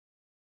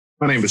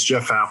My name is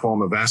Jeff Apple.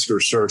 I'm a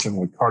vascular surgeon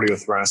with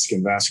Cardiothoracic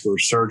and Vascular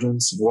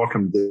Surgeons.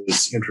 Welcome to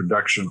this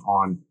introduction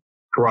on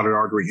carotid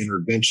artery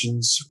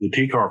interventions. The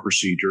TCAR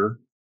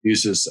procedure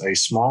uses a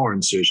smaller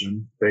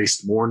incision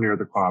based more near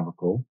the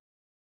clavicle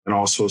and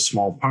also a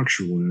small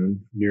puncture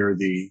wound near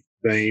the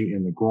vein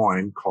in the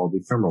groin called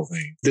the femoral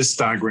vein. This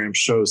diagram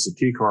shows the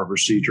TCAR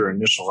procedure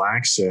initial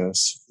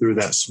access through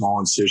that small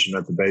incision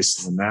at the base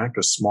of the neck.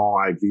 A small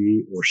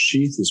IV or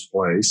sheath is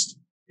placed,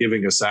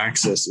 giving us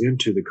access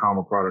into the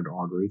common carotid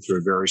artery through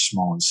a very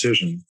small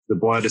incision. The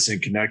blood is then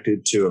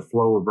connected to a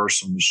flow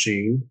reversal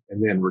machine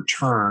and then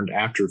returned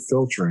after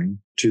filtering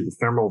to the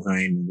femoral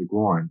vein in the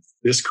groin.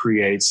 This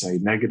creates a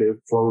negative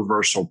flow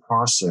reversal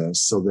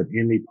process so that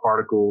any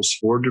particles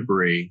or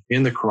debris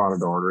in the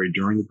carotid artery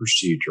during the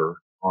procedure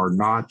are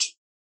not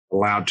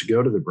allowed to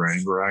go to the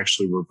brain, but are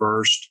actually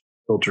reversed,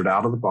 filtered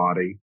out of the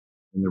body,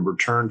 and then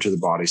returned to the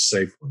body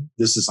safely.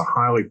 This is a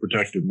highly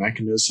protective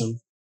mechanism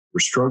for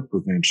stroke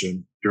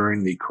prevention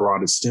during the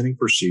carotid stenting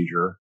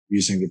procedure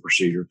using the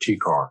procedure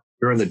TCAR.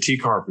 During the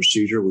TCAR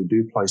procedure, we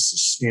do place a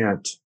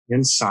stent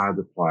inside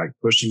the plaque,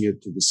 pushing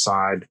it to the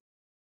side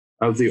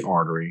of the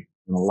artery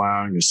and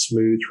allowing a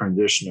smooth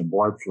transition of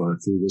blood flow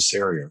through this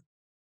area.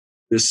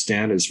 This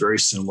stent is very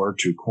similar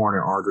to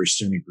coronary artery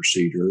stenting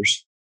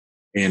procedures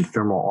and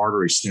femoral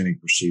artery stenting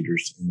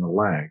procedures in the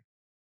leg.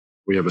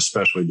 We have a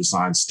specially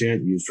designed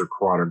stent used for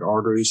carotid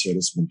arteries that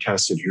has been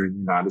tested here in the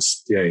United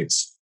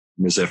States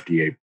and is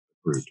FDA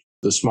approved.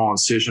 The small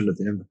incision at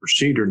the end of the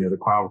procedure near the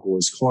clavicle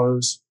is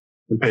closed,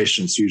 and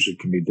patients usually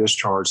can be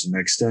discharged the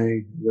next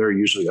day. They're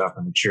usually up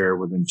in the chair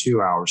within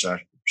 2 hours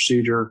after the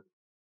procedure